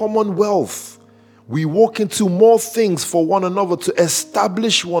the commonwealth, we walk into more things for one another to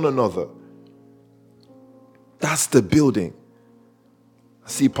establish one another. That's the building.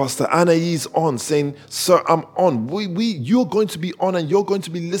 See Pastor Anais on saying, sir, I'm on. You're going to be on and you're going to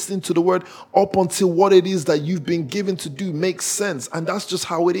be listening to the word up until what it is that you've been given to do makes sense. And that's just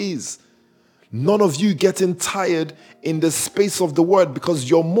how it is. None of you getting tired in the space of the word, because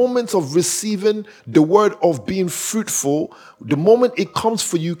your moment of receiving the word of being fruitful, the moment it comes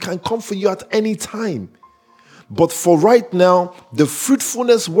for you can come for you at any time. But for right now, the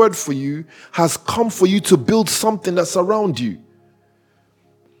fruitfulness word for you has come for you to build something that's around you.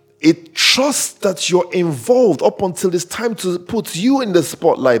 It trusts that you're involved up until it's time to put you in the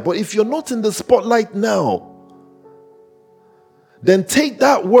spotlight. But if you're not in the spotlight now, then take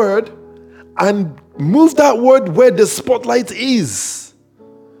that word and move that word where the spotlight is.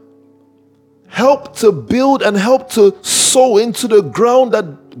 Help to build and help to sow into the ground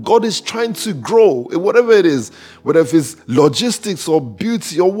that God is trying to grow, whatever it is, whether it's logistics or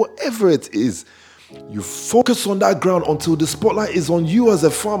beauty or whatever it is. You focus on that ground until the spotlight is on you as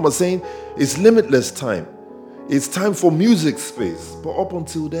a farmer, saying it's limitless time. It's time for music space. But up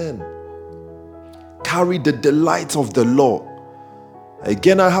until then, carry the delight of the law.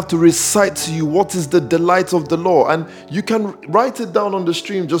 Again, I have to recite to you what is the delight of the law. And you can write it down on the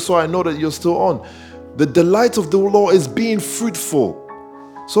stream just so I know that you're still on. The delight of the law is being fruitful.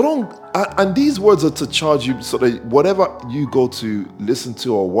 So and these words are to charge you so that whatever you go to listen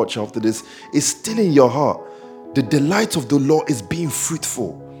to or watch after this is still in your heart. The delight of the law is being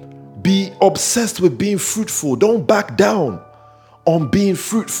fruitful. Be obsessed with being fruitful. Don't back down on being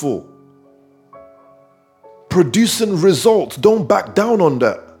fruitful. Producing results. Don't back down on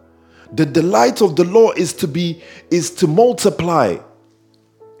that. The delight of the law is to multiply.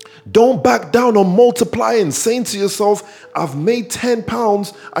 Don't back down on multiplying, saying to yourself, I've made 10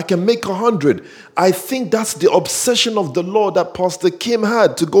 pounds, I can make 100. I think that's the obsession of the law that Pastor Kim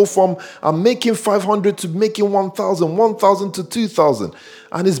had, to go from I'm making 500 to making 1,000, 1,000 to 2,000.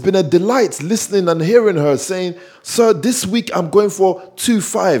 And it's been a delight listening and hearing her saying, sir, this week I'm going for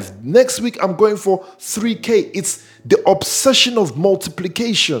 2,500. Next week I'm going for 3K. It's the obsession of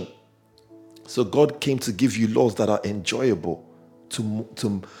multiplication. So God came to give you laws that are enjoyable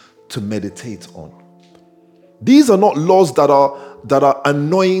to meditate on. These are not laws that are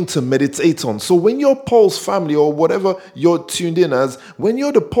annoying to meditate on. So when you're Paul's family or whatever you're tuned in as, when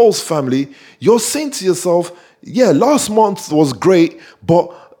you're the Paul's family, you're saying to yourself, yeah, last month was great,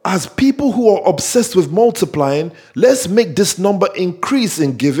 but as people who are obsessed with multiplying, let's make this number increase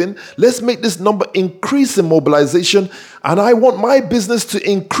in giving. Let's make this number increase in mobilization. And I want my business to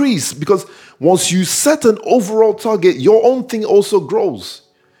increase, because once you set an overall target, your own thing also grows.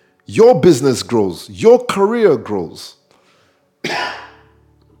 Your business grows. Your career grows.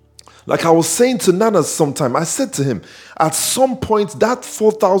 Like I was saying to Nana sometime, I said to him, at some point, that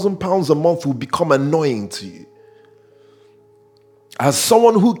 4,000 pounds a month will become annoying to you. As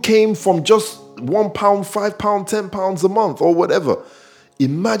someone who came from just £1, £5, £10 a month or whatever,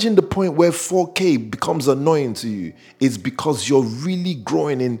 imagine the point where 4K becomes annoying to you. It's because you're really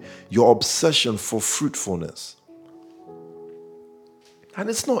growing in your obsession for fruitfulness. And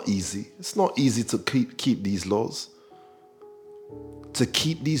it's not easy. It's not easy to keep these laws. To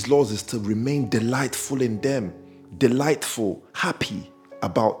keep these laws is to remain delightful in them. Delightful, happy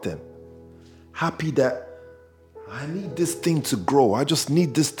about them. Happy that I need this thing to grow. I just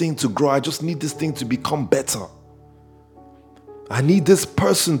need this thing to grow. I just need this thing to become better. I need this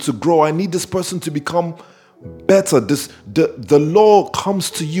person to grow. I need this person to become better. The law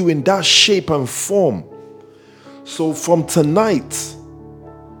comes to you in that shape and form. So from tonight,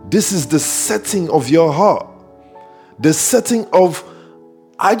 this is the setting of your heart. The setting of,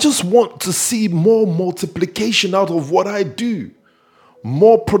 I just want to see more multiplication out of what I do.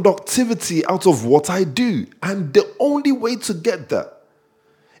 More productivity out of what I do. And the only way to get that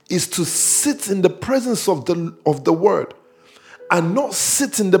is to sit in the presence of the word, and not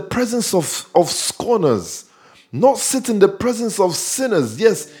sit in the presence of scorners, not sit in the presence of sinners.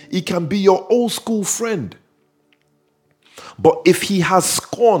 Yes, he can be your old school friend. But if he has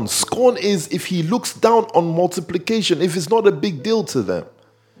scorn is if he looks down on multiplication, if it's not a big deal to them.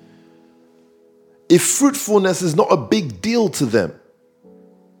 If fruitfulness is not a big deal to them,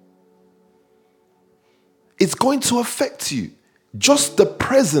 it's going to affect you. Just the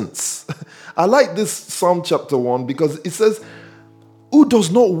presence. I like this Psalm chapter 1 because it says, who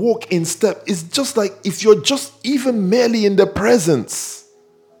does not walk in step? It's just like if you're just even merely in the presence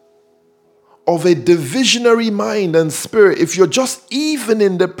of a divisionary mind and spirit, if you're just even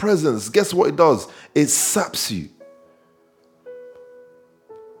in the presence, guess what it does? It saps you.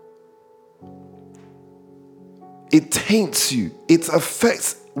 It taints you. It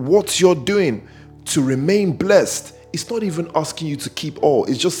affects what you're doing to remain blessed It's not even asking you to keep all.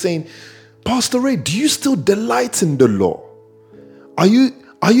 It's just saying, Pastor Ray, do you still delight in the law? Are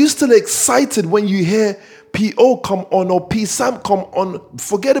you still excited when you hear PO come on or PSAM come on?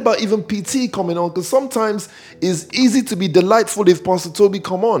 Forget about even PT coming on, because sometimes it's easy to be delightful if Pastor Toby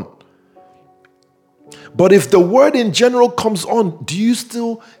come on. But if the word in general comes on, do you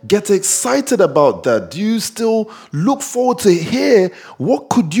still get excited about that? Do you still look forward to hear what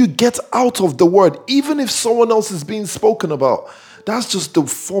could you get out of the word, even if someone else is being spoken about? That's just the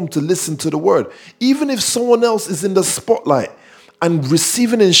form to listen to the word. Even if someone else is in the spotlight and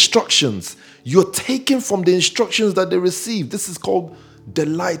receiving instructions, you're taking from the instructions that they receive. This is called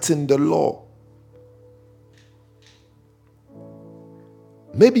delight in the law.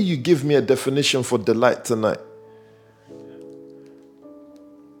 Maybe you give me a definition for delight tonight.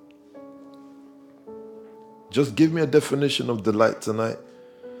 Just give me a definition of delight tonight.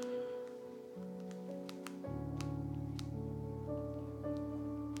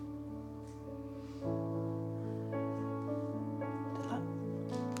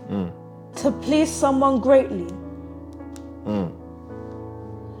 To please someone greatly.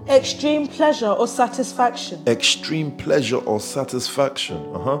 Extreme pleasure or satisfaction. Extreme pleasure or satisfaction.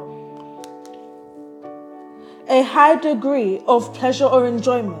 A high degree of pleasure or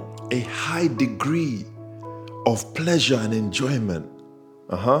enjoyment. A high degree of pleasure and enjoyment.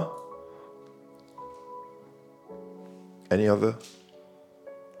 Any other?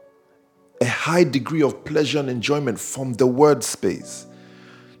 A high degree of pleasure and enjoyment from the word space.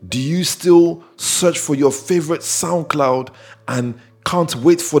 Do you still search for your favorite SoundCloud and can't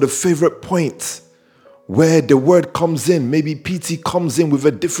wait for the favorite point where the word comes in? Maybe PT comes in with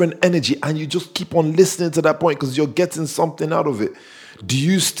a different energy and you just keep on listening to that point because you're getting something out of it. Do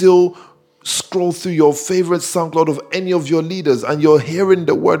you still scroll through your favorite SoundCloud of any of your leaders and you're hearing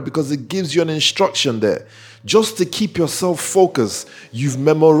the word because it gives you an instruction there? Just to keep yourself focused, you've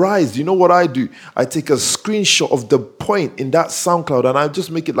memorized. You know what I do? I take a screenshot of the point in that SoundCloud and I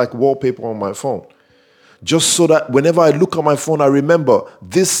just make it like wallpaper on my phone. Just so that whenever I look at my phone, I remember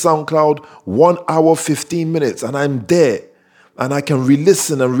this SoundCloud, 1 hour, 15 minutes, and I'm there. And I can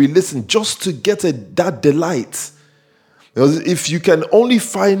re-listen just to get that delight. Because if you can only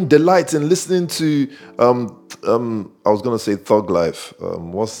find delight in listening to, I was going to say Thug Life.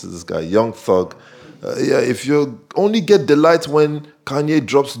 What's this guy? Young Thug. If you only get delight when Kanye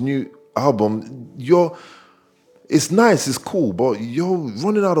drops a new album, it's nice, it's cool, but you're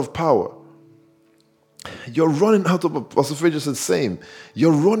running out of power. You're running out of, Pastor Fred just said same.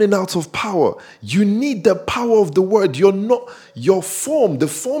 You're running out of power. You need the power of the word. The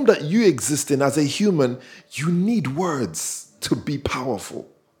form that you exist in as a human, you need words to be powerful.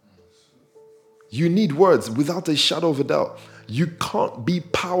 You need words without a shadow of a doubt. You can't be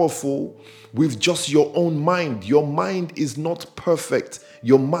powerful with just your own mind. Your mind is not perfect.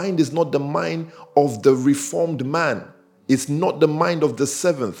 Your mind is not the mind of the reformed man. It's not the mind of the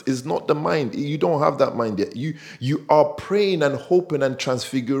seventh. It's not the mind. You don't have that mind yet. You are praying and hoping and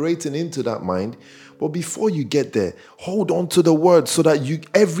transfigurating into that mind. But before you get there, hold on to the word so that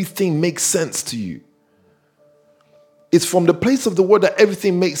everything makes sense to you. It's from the place of the word that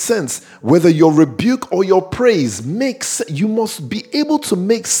everything makes sense. Whether your rebuke or your praise you must be able to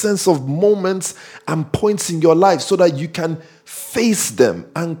make sense of moments and points in your life so that you can face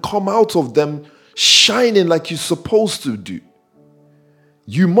them and come out of them shining like you're supposed to do.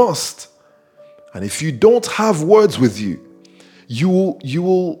 You must. And if you don't have words with you, you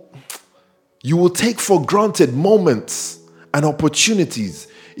will take for granted moments and opportunities.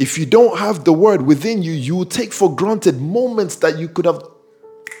 If you don't have the word within you, you will take for granted moments that you could have.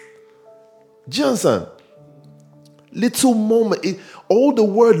 Do you understand? Little moment. All the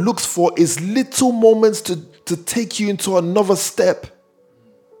word looks for is little moments to take you into another step.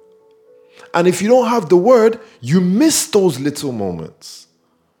 And if you don't have the word, you miss those little moments.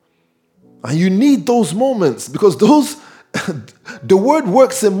 And you need those moments because the word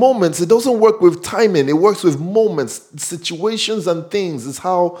works in moments. It doesn't work with timing. It works with moments, situations and things. It's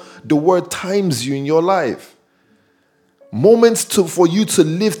how the word times you in your life. Moments for you to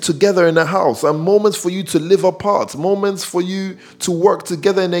live together in a house and moments for you to live apart. Moments for you to work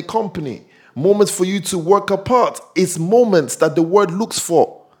together in a company. Moments for you to work apart. It's moments that the word looks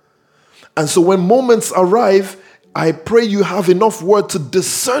for. And so when moments arrive, I pray you have enough word to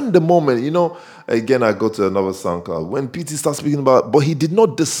discern the moment. You know, again, I go to another SoundCloud. When PT starts speaking about, but he did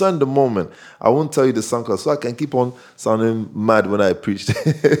not discern the moment. I won't tell you the SoundCloud so I can keep on sounding mad when I preach.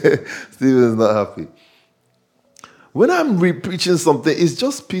 Steven's not happy. When I'm preaching something, it's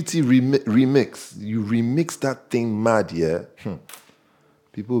just PT remix. You remix that thing mad, yeah?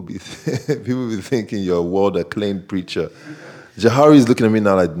 People will be people will be thinking you're a world-acclaimed preacher. Jahari is looking at me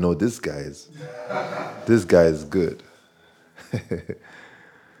now like, no, this guy is good.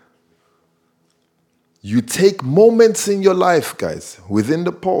 You take moments in your life, guys, within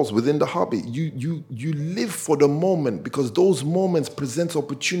the pause, within the heartbeat. You live for the moment because those moments present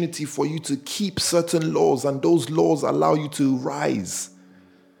opportunity for you to keep certain laws, and those laws allow you to rise.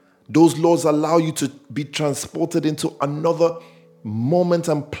 Those laws allow you to be transported into another moment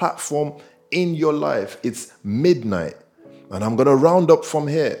and platform in your life. It's midnight, and I'm going to round up from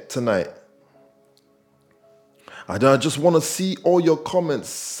here tonight. I just want to see all your comments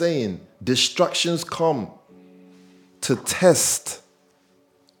saying, distractions come to test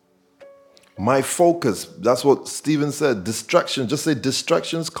my focus. That's what Stephen said. Distractions. Just say,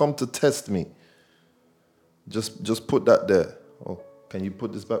 distractions come to test me. Just put that there. Oh, can you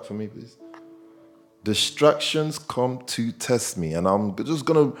put this back for me, please? Distractions come to test me. And I'm just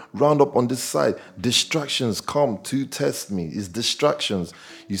going to round up on this side. Distractions come to test me. It's distractions.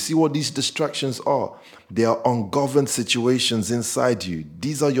 You see what these distractions are? They are ungoverned situations inside you.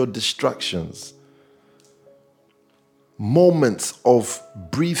 These are your distractions. Moments of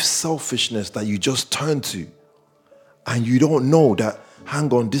brief selfishness that you just turn to. And you don't know that,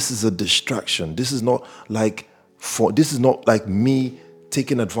 hang on, this is a distraction. This is not like me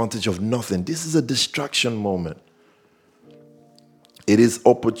taking advantage of nothing. This is a distraction moment. It is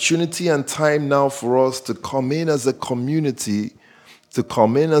opportunity and time now for us to come in as a community, to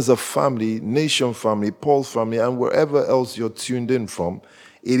come in as a family, Nxtion family, Paul's family, and wherever else you're tuned in from.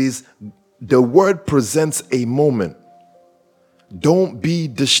 It is, the word presents a moment. Don't be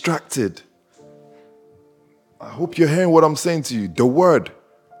distracted. I hope you're hearing what I'm saying to you. The word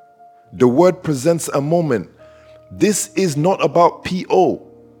presents a moment. This is not about PO.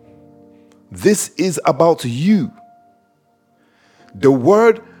 This is about you. The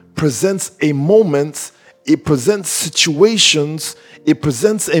word presents a moment, it presents situations, it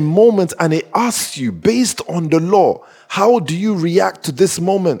presents a moment, and it asks you, based on the law, how do you react to this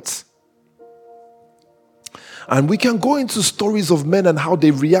moment? And we can go into stories of men and how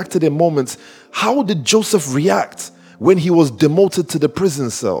they reacted in moments. How did Joseph react when he was demoted to the prison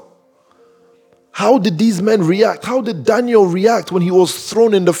cell? How did these men react? How did Daniel react when he was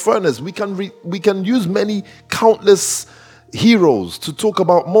thrown in the furnace? We can use many countless heroes to talk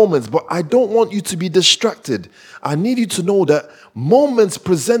about moments, but I don't want you to be distracted. I need you to know that moments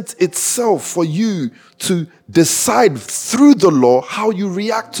present itself for you to decide through the law how you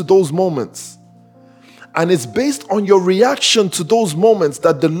react to those moments. And it's based on your reaction to those moments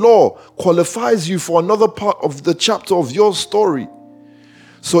that the law qualifies you for another part of the chapter of your story.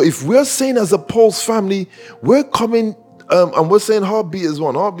 So if we're saying as a Paul's family, we're coming and we're saying heartbeat is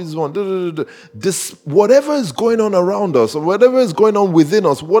one. This, whatever is going on around us or whatever is going on within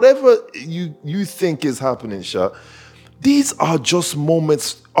us, whatever you think is happening, Sha, these are just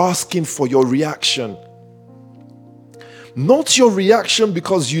moments asking for your reaction. Not your reaction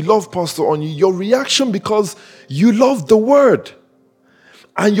because you love Pastor Onyi, your reaction because you love the word.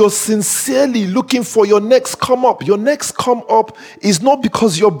 And you're sincerely looking for your next come up. Your next come up is not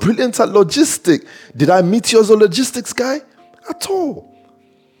because you're brilliant at logistics. Did I meet you as a logistics guy? At all.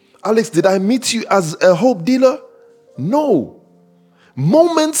 Alex, did I meet you as a hope dealer? No.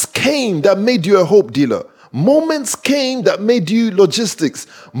 Moments came that made you a hope dealer. Moments came that made you logistics.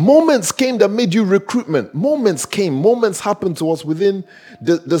 Moments came that made you recruitment. Moments came. Moments happened to us within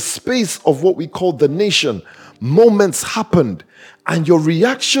the space of what we call the nation. Moments happened. And your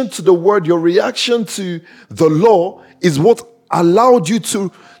reaction to the word, your reaction to the law is what allowed you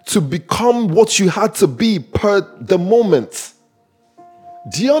to become what you had to be per the moment.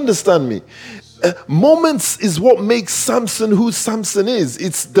 Do you understand me? Moments is what makes Samson who Samson is.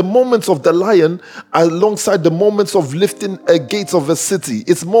 It's the moments of the lion alongside the moments of lifting a gate of a city.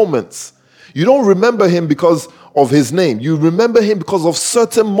 It's moments. You don't remember him because of his name. You remember him because of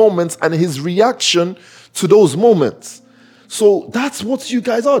certain moments and his reaction to those moments. So that's what you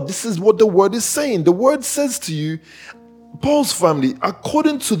guys are. This is what the word is saying. The word says to you, Paul's family,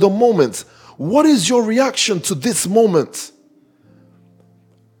 according to the moment, what is your reaction to this moment?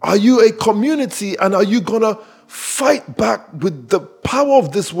 Are you a community and are you going to fight back with the power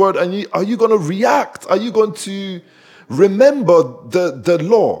of this word? And are you going to react? Are you going to remember the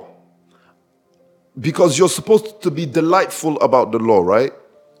law? Because you're supposed to be delightful about the law, right?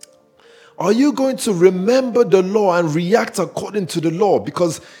 Are you going to remember the law and react according to the law?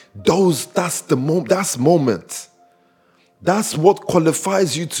 Because that's moment. That's what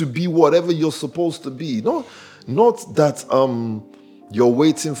qualifies you to be whatever you're supposed to be. Not that you're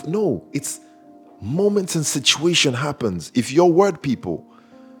waiting for. No, it's moments and situation happens. If you're word people,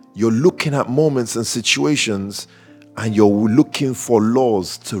 You're looking at moments and situations, and you're looking for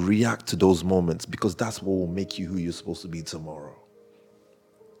laws to react to those moments, because that's what will make you who you're supposed to be tomorrow.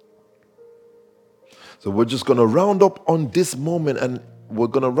 So we're just going to round up on this moment, and we're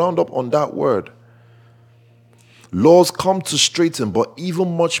going to round up on that word. Laws come to straighten, but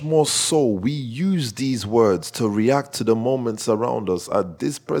even much more so, we use these words to react to the moments around us at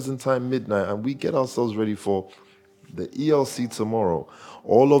this present time, midnight, and we get ourselves ready for the ELC tomorrow.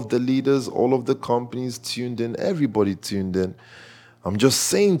 All of the leaders, all of the companies tuned in, everybody tuned in. I'm just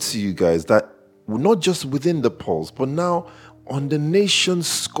saying to you guys that not just within the polls, but now on the nation's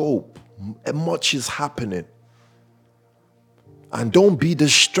scope, much is happening. And don't be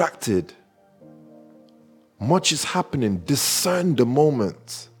distracted. Much is happening. Discern the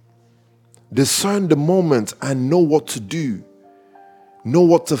moment. Discern the moment and know what to do. Know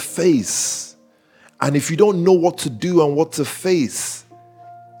what to face. And if you don't know what to do and what to face,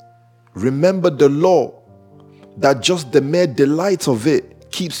 remember the law that just the mere delight of it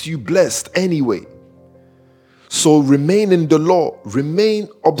keeps you blessed anyway. So remain in the law. Remain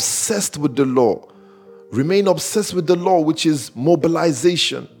obsessed with the law. Remain obsessed with the law, which is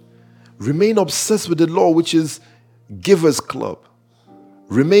mobilization. Remain obsessed with the law, which is Givers Club.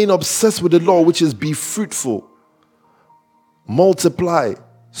 Remain obsessed with the law, which is be fruitful, multiply,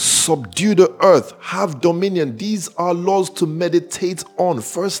 subdue the earth, have dominion. These are laws to meditate on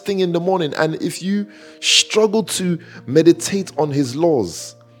first thing in the morning. And if you struggle to meditate on his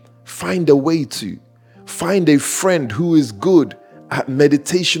laws, find a way to. Find a friend who is good at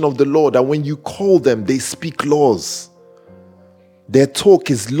meditation of the law, that when you call them, they speak laws. Their talk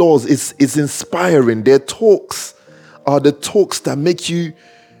is laws. It's inspiring. Their talks are the talks that make you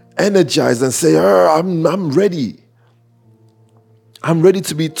energized and say, I'm ready. I'm ready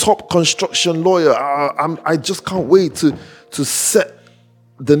to be top construction lawyer. I just can't wait to set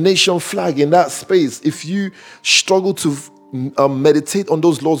the nation flag in that space. If you struggle to meditate on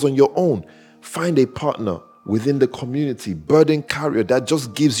those laws on your own, find a partner within the community, burden carrier that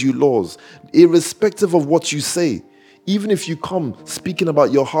just gives you laws, irrespective of what you say. Even if you come speaking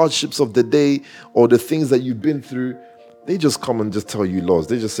about your hardships of the day or the things that you've been through, they just come and just tell you laws.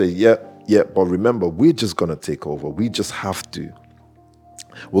 They just say, yeah, but remember, we're just going to take over. We just have to.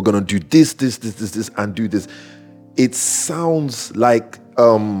 We're going to do this, and do this. It sounds like,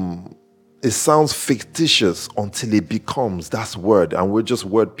 it sounds fictitious until it becomes. That's word. And we're just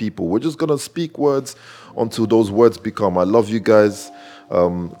word people. We're just going to speak words until those words become. I love you guys.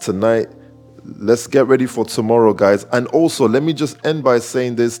 Tonight, let's get ready for tomorrow, guys. And also, let me just end by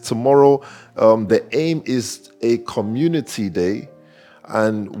saying this. Tomorrow, the aim is a community day.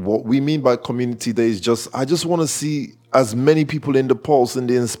 And what we mean by community day is I just want to see as many people in the Pulse in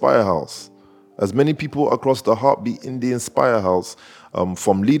the Inspire House, as many people across the Heartbeat in the Inspire House,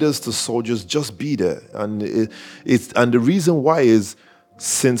 from leaders to soldiers, just be there. And and the reason why is,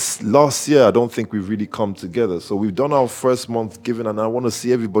 since last year, I don't think we've really come together. So we've done our first month giving, and I want to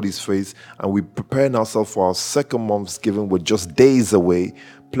see everybody's face. And we're preparing ourselves for our second month's giving. We're just days away.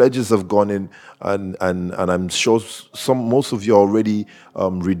 Pledges have gone in, and I'm sure most of you are already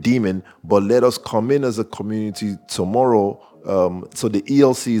redeeming. But let us come in as a community tomorrow. So the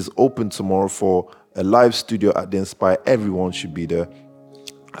ELC is open tomorrow for a live studio at the Inspire. Everyone should be there.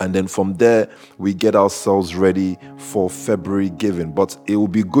 And then from there, we get ourselves ready for February giving. But it will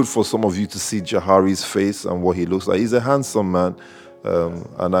be good for some of you to see Jahari's face and what he looks like. He's a handsome man.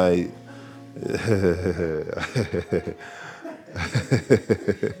 And I...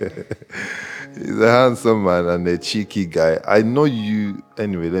 He's a handsome man and a cheeky guy. I know you...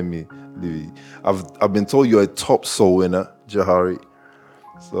 Anyway, let me leave you. I've been told you're a top soul winner, Jahari.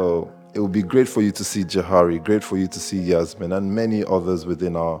 So... it would be great for you to see Jahari, great for you to see Yasmin and many others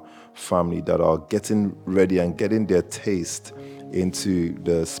within our family that are getting ready and getting their taste into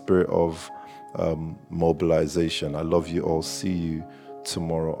the spirit of mobilization. I love you all. See you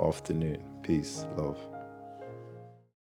tomorrow afternoon. Peace. Love.